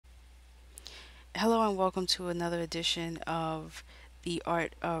Hello and welcome to another edition of The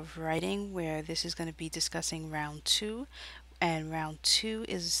Art of Writing, where this is going to be discussing round two. And round two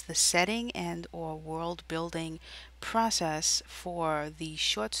is the setting and or world building process for the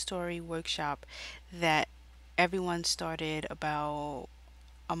short story workshop that everyone started about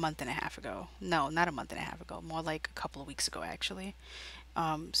a month and a half ago. No, not a month and a half ago, more like a couple of weeks ago, actually.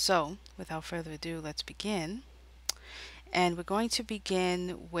 So, without further ado, let's begin. And we're going to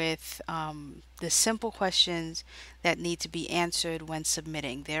begin with the simple questions that need to be answered when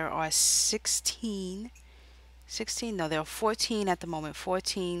submitting. There are 16, no, there are 14 at the moment,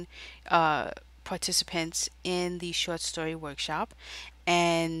 14 participants in the short story workshop,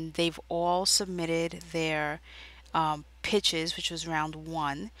 and they've all submitted their pitches, which was round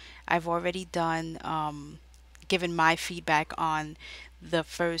one. I've already done, given my feedback on the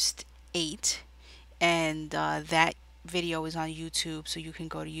first eight, and that video is on YouTube, so you can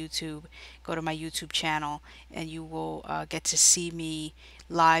go to YouTube, go to my YouTube channel, and you will get to see me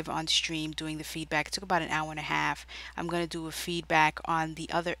live on stream doing the feedback. It took about an hour and a half. I'm going to do a feedback on the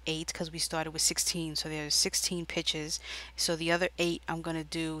other eight because we started with 16, so there's 16 pitches. So the other eight I'm going to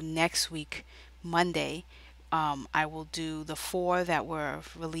do next week, Monday. I will do the four that were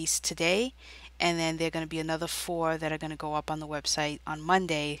released today, and then there are going to be another four that are going to go up on the website on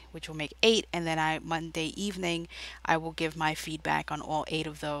Monday, which will make eight. And then Monday evening, I will give my feedback on all eight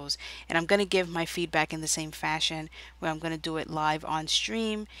of those. And I'm going to give my feedback in the same fashion, where I'm going to do it live on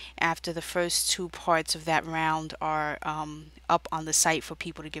stream after the first two parts of that round are up on the site for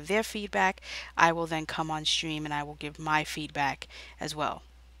people to give their feedback. I will then come on stream and I will give my feedback as well.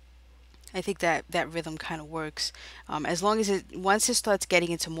 I think that that rhythm kind of works. As long as once it starts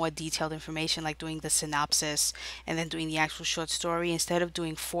getting into more detailed information, like doing the synopsis and then doing the actual short story, instead of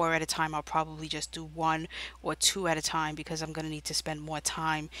doing four at a time, I'll probably just do one or two at a time because I'm going to need to spend more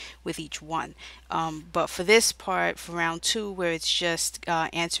time with each one. But for this part, for round two, where it's just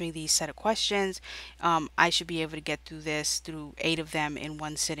answering these set of questions, I should be able to get through this, through eight of them in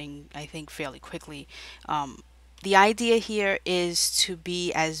one sitting, I think, fairly quickly. The idea here is to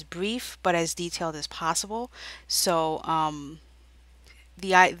be as brief but as detailed as possible. So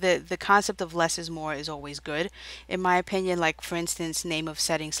the concept of less is more is always good, in my opinion. Like for instance, name of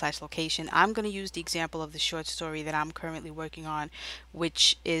setting slash location. I'm going to use the example of the short story that I'm currently working on,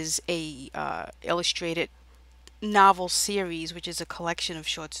 which is a illustrated novel series, which is a collection of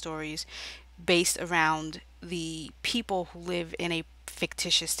short stories based around the people who live in a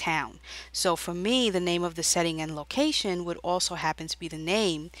fictitious town. So for me, the name of the setting and location would also happen to be the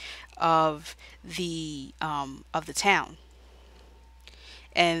name of the town,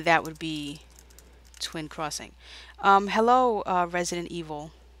 and that would be Twin Crossing. Hello, Resident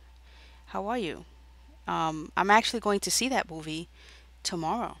Evil. How are you? I'm actually going to see that movie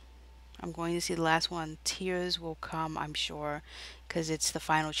tomorrow. I'm going to see the last one. Tears will come, I'm sure, because it's the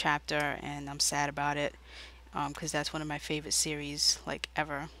final chapter, and I'm sad about it. Because that's one of my favorite series, like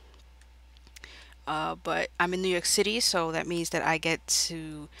ever. But I'm in New York City, so that means that I get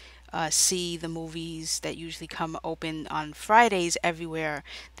to see the movies that usually come open on Fridays everywhere.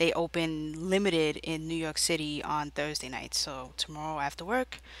 They open limited in New York City on Thursday nights. So tomorrow after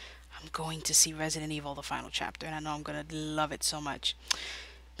work, I'm going to see Resident Evil, the final chapter, and I know I'm gonna love it so much.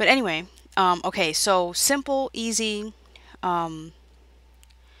 But anyway, okay, so simple, easy. Um,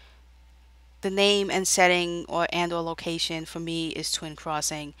 the name and setting or location for me is Twin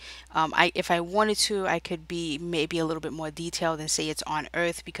Crossing. If I wanted to, I could be maybe a little bit more detailed and say it's on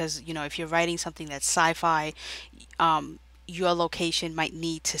Earth because if you're writing something that's sci-fi, your location might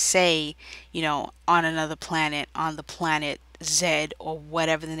need to say on another planet, on the planet Z or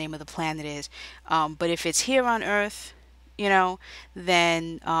whatever the name of the planet is. But if it's here on Earth, you know,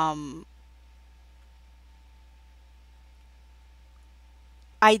 then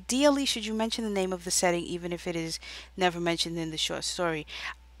ideally, should you mention the name of the setting, even if it is never mentioned in the short story?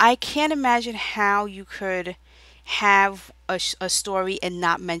 I can't imagine how you could have a story and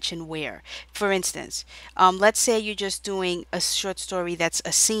not mention where. For instance, let's say you're just doing a short story that's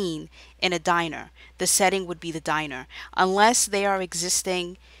a scene in a diner. The setting would be the diner. Unless they are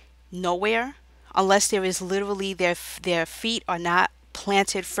existing nowhere, unless there is literally their feet are not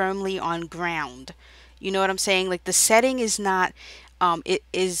planted firmly on ground. You know what I'm saying? Like the setting is not it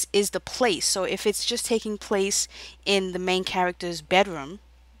is the place. So if it's just taking place in the main character's bedroom,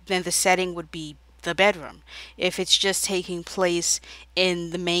 then the setting would be the bedroom. If it's just taking place in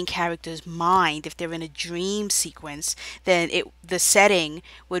the main character's mind, if they're in a dream sequence, then the setting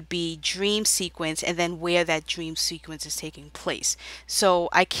would be dream sequence and then where that dream sequence is taking place. So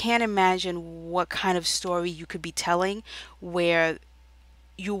I can't imagine what kind of story you could be telling where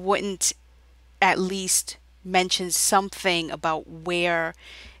you wouldn't at least mention something about where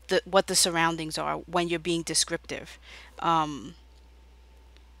the what the surroundings are when you're being descriptive. Um,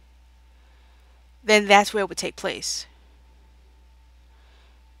 then that's where it would take place.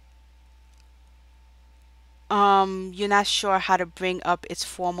 You're not sure how to bring up its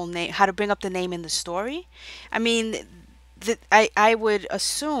formal name, how to bring up the name in the story. I mean, I would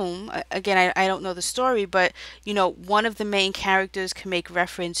assume, again, I don't know the story, but one of the main characters can make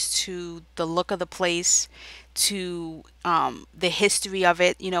reference to the look of the place, to the history of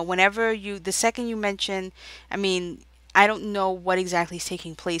it. Whenever the second you mention, I mean, I don't know what exactly is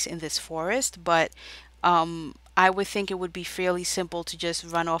taking place in this forest, but I would think it would be fairly simple to just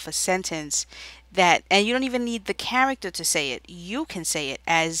run off a sentence that, and you don't even need the character to say it. You can say it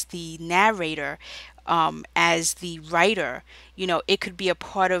as the narrator, as the writer. It could be a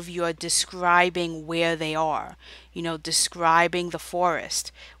part of your describing where they are, describing the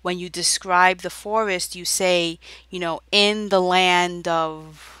forest. When you describe the forest, you say, in the land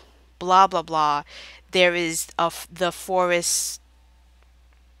of blah, blah, blah, there is the forest,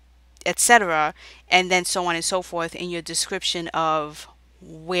 etc., and then so on and so forth in your description of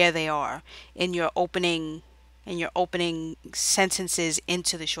where they are in your opening sentences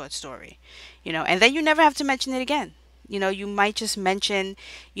into the short story. And then you never have to mention it again. You might just mention,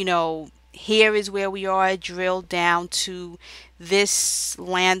 here is where we are, drilled down to this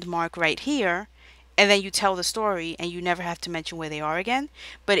landmark right here, and then you tell the story and you never have to mention where they are again.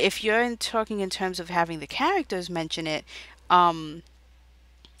 But if you're talking in terms of having the characters mention it, um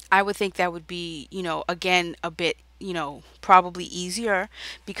I would think that would be, again, a bit, probably easier,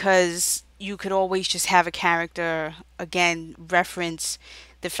 because you could always just have a character, again, reference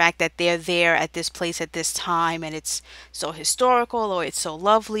the fact that they're there at this place at this time, and it's so historical, or it's so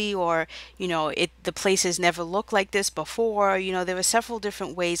lovely, or the places never looked like this before. There are several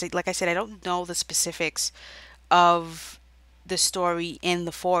different ways. Like I said, I don't know the specifics of the story in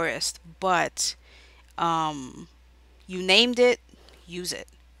the forest, but um you named it, use it.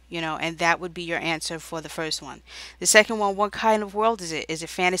 And that would be your answer for the first one. The second one, what kind of world is it? Is it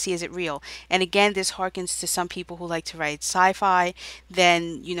fantasy? Is it real? And again, this harkens to some people who like to write sci-fi.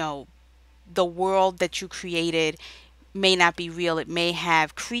 Then, the world that you created may not be real. It may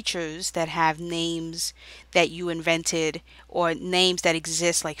have creatures that have names that you invented, or names that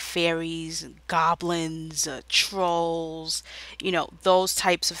exist, like fairies, goblins, trolls, those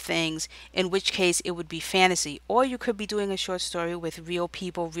types of things, in which case it would be fantasy. Or you could be doing a short story with real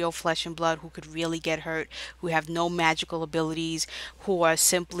people, real flesh and blood, who could really get hurt, who have no magical abilities, who are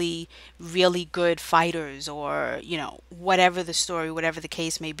simply really good fighters, or, whatever the story, whatever the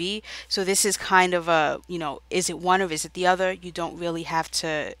case may be. So this is kind of a, is it one or is it the other? You don't really have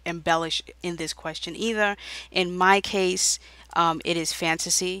to embellish in this question either. In my case, it is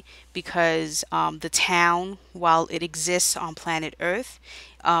fantasy, because the town, while it exists on planet Earth,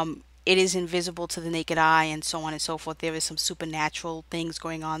 it is invisible to the naked eye, and so on and so forth. There is some supernatural things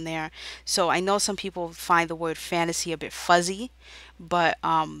going on there. So I know some people find the word fantasy a bit fuzzy, but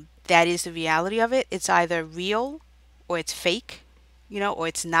that is the reality of it. It's either real or it's fake, or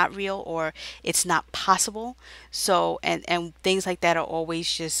it's not real, or it's not possible. So, and things like that are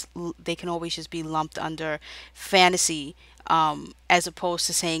always just, they can always just be lumped under fantasy, as opposed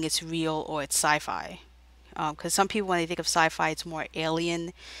to saying it's real or it's sci-fi. Because some people, when they think of sci-fi, it's more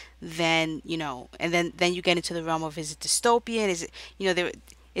alien than, and then you get into the realm of, is it dystopian? Is it, there,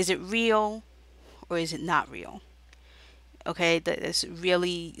 is it real or is it not real? Okay, that's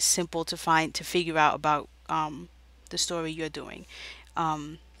really simple to figure out about the story you're doing.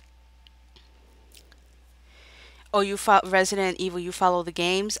 Um, oh, Resident Evil, you follow the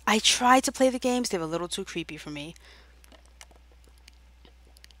games? I tried to play the games, they're a little too creepy for me.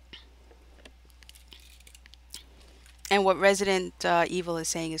 And what Resident Evil is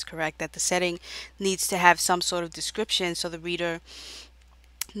saying is correct, that the setting needs to have some sort of description so the reader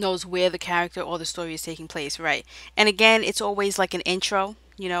knows where the character or the story is taking place, right? And again, it's always like an intro,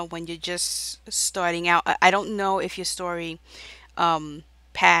 when you're just starting out. I don't know if your story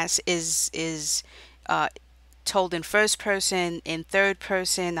pass is uh, told in first person, in third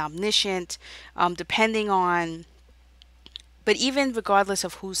person, omniscient, depending on. But even regardless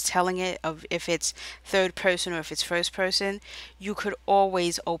of who's telling it, of if it's third person or if it's first person, you could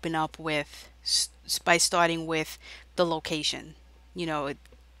always open up with by starting with the location.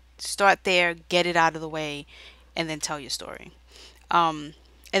 Start there, get it out of the way, and then tell your story. Um,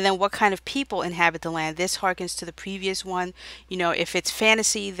 and then what kind of people inhabit the land? This harkens to the previous one. If it's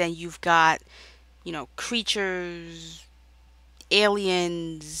fantasy, then you've got, creatures,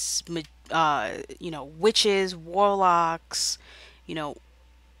 aliens, witches, warlocks, you know,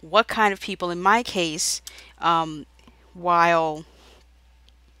 what kind of people, in my case, um, while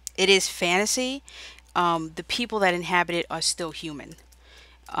it is fantasy, the people that inhabit it are still human.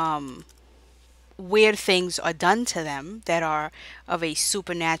 Weird things are done to them that are of a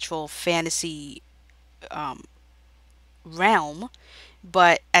supernatural fantasy realm,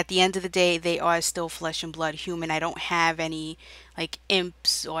 but at the end of the day, they are still flesh and blood human. I don't have any like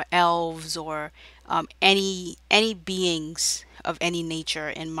imps or elves or any beings of any nature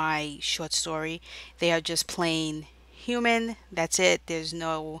in my short story. They are just plain human. That's it. There's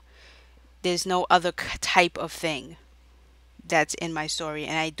no other type of thing that's in my story,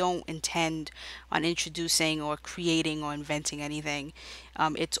 and I don't intend on introducing or creating or inventing anything.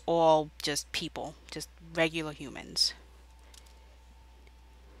 It's all just people, just regular humans.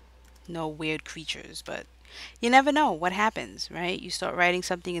 No weird creatures, but you never know what happens, right? You start writing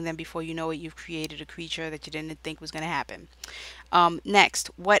something, and then before you know it, you've created a creature that you didn't think was going to happen. Next,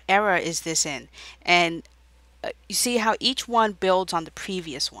 what era is this in? And you see how each one builds on the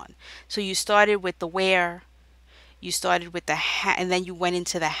previous one. So you started with the where, you started with the and then you went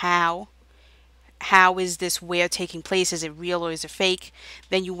into the how. How is this where taking place? Is it real or is it fake?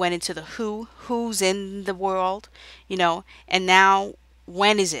 Then you went into the who's in the world, and now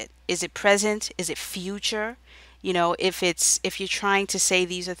when is it? Is it present? Is it future? If you're trying to say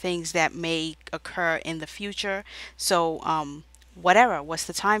these are things that may occur in the future, so what era? What's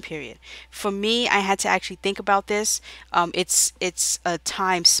the time period? For me, I had to actually think about this. It's a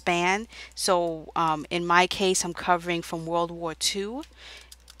time span. So in my case, I'm covering from World War II.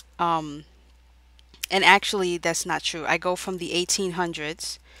 And actually, that's not true. I go from the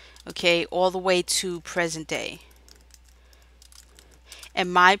 1800s, okay, all the way to present day.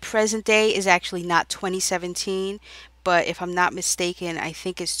 And my present day is actually not 2017, but if I'm not mistaken, I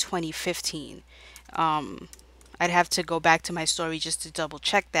think it's 2015. Um, I'd have to go back to my story just to double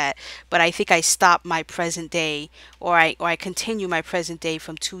check that, but I think I stopped my present day, or I continue my present day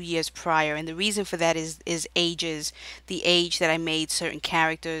from 2 years prior, and the reason for that is ages, the age that I made certain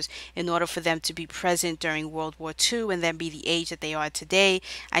characters in order for them to be present during World War II and then be the age that they are today.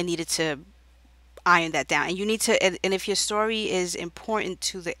 I needed to iron that down, and you need to, and if your story is important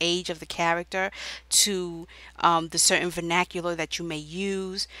to the age of the character, to the certain vernacular that you may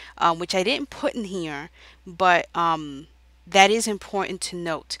use, which I didn't put in here, but that is important to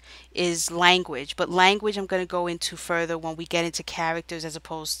note, is language. But language I'm going to go into further when we get into characters as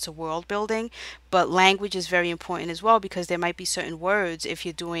opposed to world building. But language is very important as well, because there might be certain words, if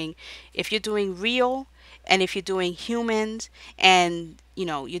you're doing real, and if you're doing humans, and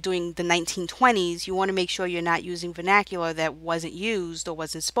you're doing the 1920s, you want to make sure you're not using vernacular that wasn't used or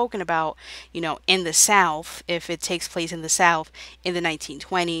wasn't spoken about, in the South, if it takes place in the South in the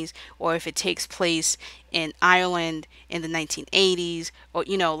 1920s, or if it takes place in Ireland in the 1980s, or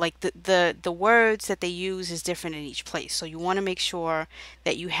like the words that they use is different in each place. So you want to make sure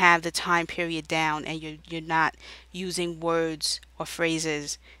that you have the time period down, and you're not using words or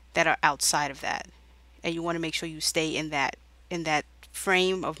phrases that are outside of that, and you want to make sure you stay in that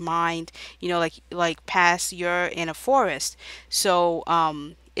frame of mind, like past, you're in a forest. So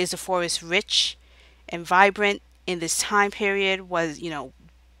is the forest rich and vibrant in this time period? Was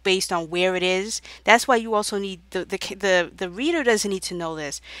based on where it is. That's why you also need the reader doesn't need to know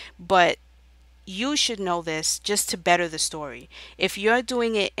this, but you should know this just to better the story. If you're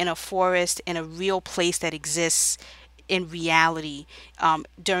doing it in a forest, in a real place that exists in reality,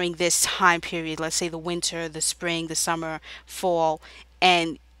 during this time period, let's say the winter, the spring, the summer, fall,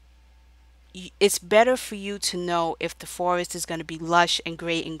 and it's better for you to know if the forest is going to be lush and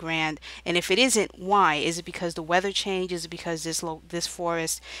great and grand, and if it isn't, why? Is it because the weather changed? Is it because this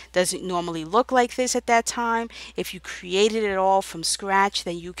forest doesn't normally look like this at that time? If you created it all from scratch,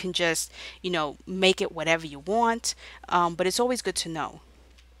 then you can just make it whatever you want. But it's always good to know,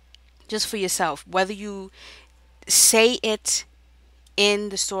 just for yourself, whether you say it in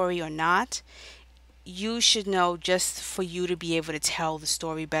the story or not. You should know, just for you to be able to tell the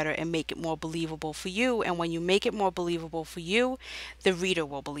story better and make it more believable for you. And when you make it more believable for you, the reader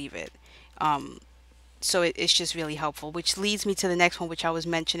will believe it. So it's just really helpful, which leads me to the next one, which I was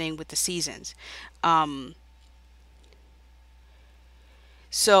mentioning with the seasons. Um,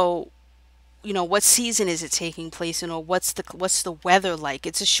 so what season is it taking place in, or what's the weather like?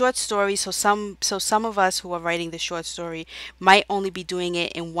 It's a short story, so some of us who are writing the short story might only be doing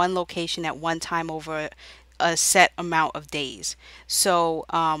it in one location at one time over a set amount of days. So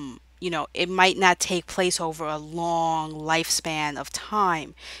it might not take place over a long lifespan of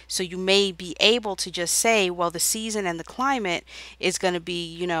time. So you may be able to just say, well, the season and the climate is going to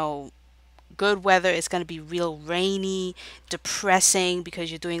be, good weather, it's going to be real rainy, depressing, because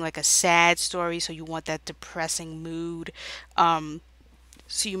you're doing like a sad story, so you want that depressing mood. Um,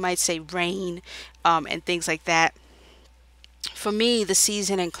 so you might say rain, and things like that. For me, the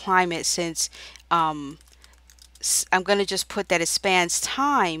season and climate, since um, I'm going to just put that it spans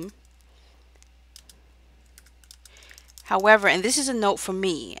time. However, and this is a note for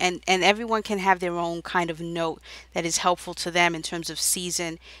me, and everyone can have their own kind of note that is helpful to them in terms of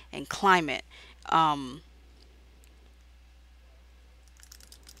season and climate. Um,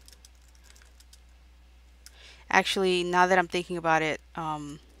 Actually, now that I'm thinking about it,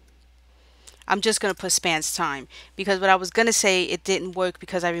 I'm just gonna put spans time, because what I was gonna say, it didn't work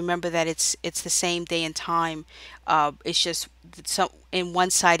because I remember that it's the same day and time. It's just that some in one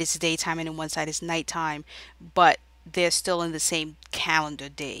side it's daytime and in one side it's nighttime, but they're still in the same calendar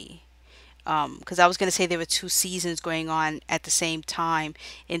day. Because I was going to say there were two seasons going on at the same time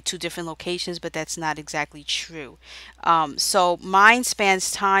in two different locations, but that's not exactly true. So mine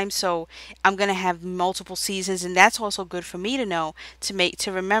spans time, so I'm going to have multiple seasons, and that's also good for me to know,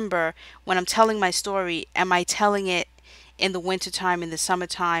 to remember when I'm telling my story. Am I telling it in the wintertime, in the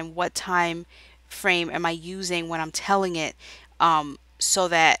summertime? What time frame am I using when I'm telling it, so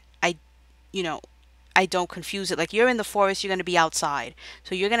that you know, I don't confuse it. Like, you're in the forest, you're going to be outside.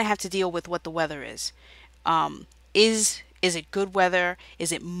 So you're going to have to deal with what the weather is. Um, is it good weather?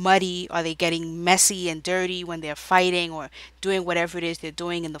 Is it muddy? Are they getting messy and dirty when they're fighting or doing whatever it is they're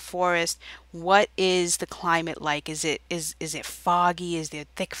doing in the forest? What is the climate like? Is it foggy? Is there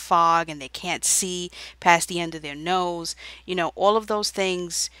thick fog and they can't see past the end of their nose? All of those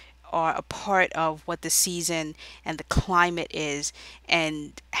things are a part of what the season and the climate is,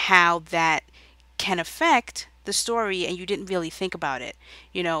 and how that can affect the story, and you didn't really think about it.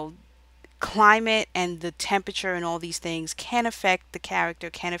 You know, Climate and the temperature and all these things can affect the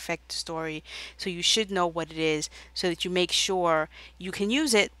character, can affect the story. So you should know what it is so that you make sure you can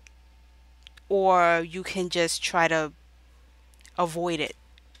use it, or you can just try to avoid it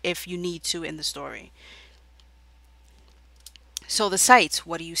if you need to in the story. So the sights,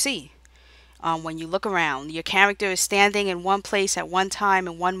 what do you see? When you look around, your character is standing in one place at one time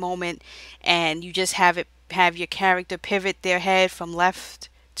in one moment, and you just have your character pivot their head from left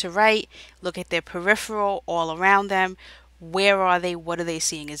to right, look at their peripheral all around them. Where are they? What are they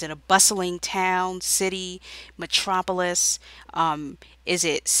seeing? Is it a bustling town, city, metropolis? Is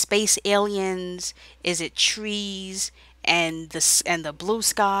it space aliens? Is it trees and the blue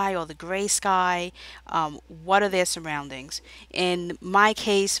sky or the gray sky? What are their surroundings? In my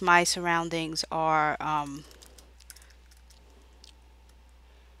case, my surroundings are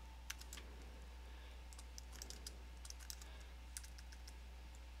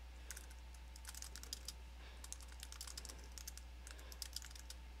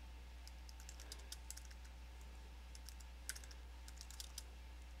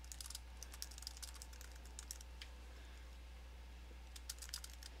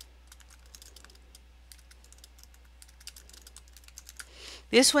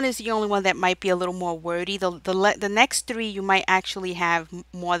this one is the only one that might be a little more wordy. The next three you might actually have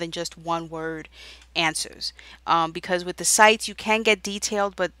more than just one word answers, because with the sites you can get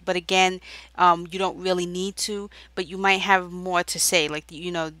detailed, but again, you don't really need to. But you might have more to say. Like,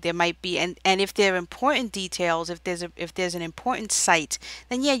 there might be, and if they're important details, if there's an important site,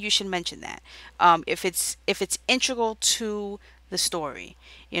 then yeah, you should mention that. If it's integral to the story,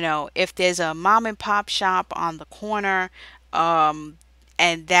 if there's a mom and pop shop on the corner, um,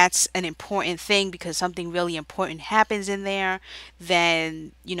 and that's an important thing because something really important happens in there,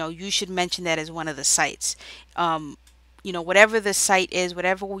 then you should mention that as one of the sites. Um, Whatever the site is,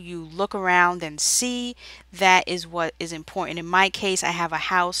 whatever you look around and see, that is what is important. In my case, I have a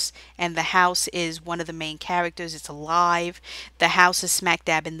house, and the house is one of the main characters. It's alive. The house is smack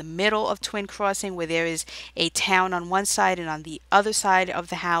dab in the middle of Twin Crossing, where there is a town on one side, and on the other side of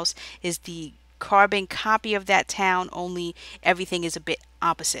the house is the carbon copy of that town, only everything is a bit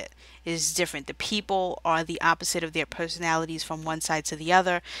opposite, is different. The people are the opposite of their personalities from one side to the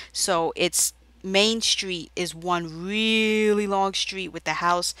other. So it's Main Street is one really long street with the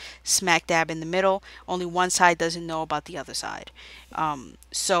house smack dab in the middle. Only one side doesn't know about the other side.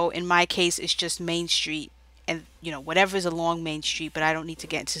 So in my case, it's just Main Street, and whatever is along Main Street, but I don't need to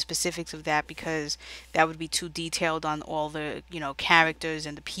get into specifics of that because that would be too detailed on all the characters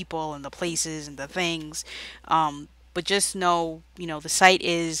and the people and the places and the things. But just know, the site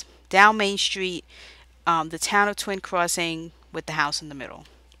is down Main Street, the town of Twin Crossing, with the house in the middle.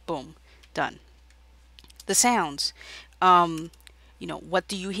 Boom, done. The sounds. Um, You know, what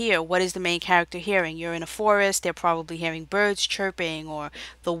do you hear? What is the main character hearing? You're in a forest, they're probably hearing birds chirping, or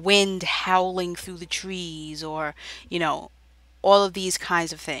the wind howling through the trees, or, you know, all of these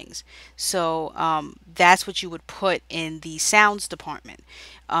kinds of things. So that's what you would put in the sounds department.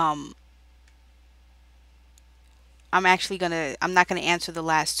 Um, I'm not gonna answer the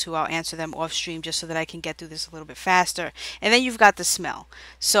last two. I'll answer them off stream just so that I can get through this a little bit faster. And then you've got the smell.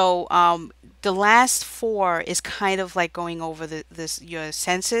 So the last four is kind of like going over this your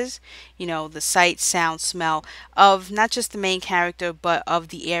senses, you know, the sight, sound, smell of not just the main character, but of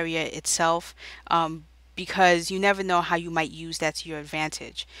the area itself. Because you never know how you might use that to your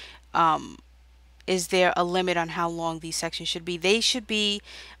advantage. Um, is there a limit on how long these sections should be? They should be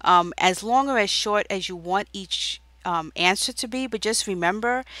as long or as short as you want each answer to be, but just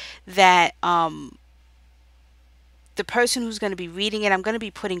remember that the person who's going to be reading it, I'm going to be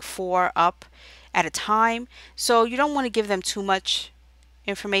putting four up at a time. So you don't want to give them too much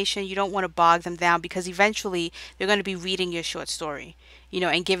information. You don't want to bog them down because eventually they're going to be reading your short story, you know,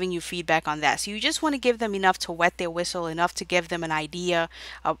 and giving you feedback on that. So you just want to give them enough to wet their whistle, enough to give them an idea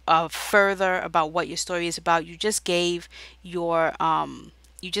of further about what your story is about. You just gave your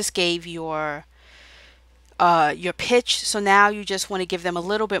pitch. So now you just want to give them a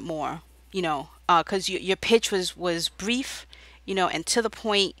little bit more, you know, because your pitch was brief, you know, and to the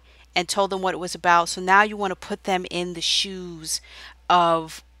point, and told them what it was about. So now you want to put them in the shoes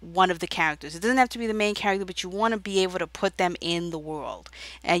of one of the characters. It doesn't have to be the main character, but you want to be able to put them in the world,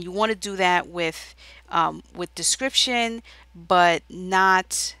 and you want to do that with description, but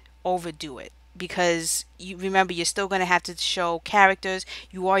not overdo it. Because you remember, you're still going to have to show characters.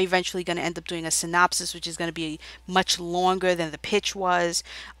 You are eventually going to end up doing a synopsis, which is going to be much longer than the pitch was.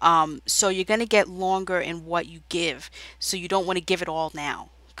 So you're going to get longer in what you give. So you don't want to give it all now,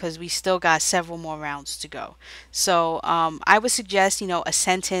 because we still got several more rounds to go. So I would suggest, you know, a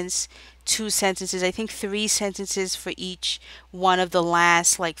sentence, two sentences, I think three sentences for each one of the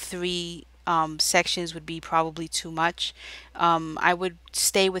last like three sections would be probably too much. I would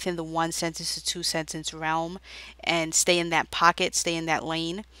stay within the one sentence to two sentence realm and stay in that pocket, stay in that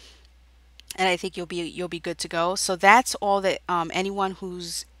lane, and I think you'll be good to go. So that's all that anyone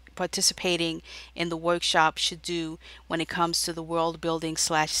who's participating in the workshop should do when it comes to the world building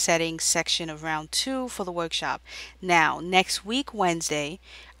slash setting section of round two for the workshop. Now, next week, Wednesday,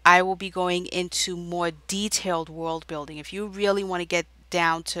 I will be going into more detailed world building. If you really want to get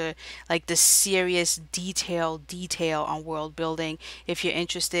down to like the serious detail on world building, if you're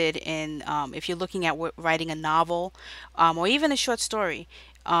interested in if you're looking at writing a novel or even a short story,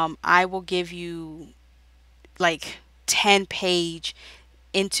 I will give you like 10-page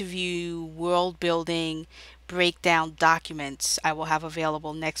interview, world building, breakdown documents I will have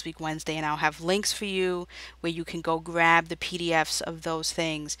available next week, Wednesday, and I'll have links for you where you can go grab the PDFs of those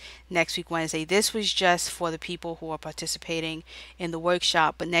things next week, Wednesday. This was just for the people who are participating in the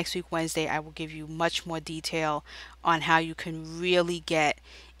workshop, but next week, Wednesday, I will give you much more detail on how you can really get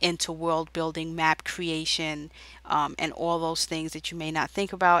into world building, map creation, and all those things that you may not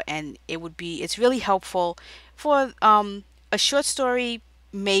think about. And it's really helpful for a short story,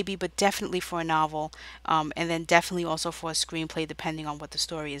 maybe, but definitely for a novel, and then definitely also for a screenplay, depending on what the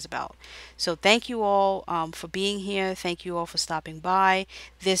story is about. So thank you all for being here. Thank you all for stopping by.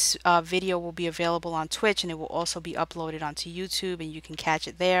 This video will be available on Twitch, and it will also be uploaded onto YouTube, and you can catch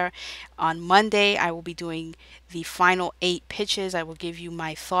it there. On Monday, I will be doing the final 8 pitches. I will give you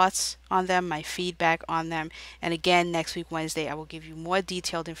my thoughts on them, my feedback on them, and again, next week, Wednesday, I will give you more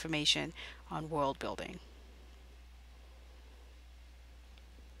detailed information on world building.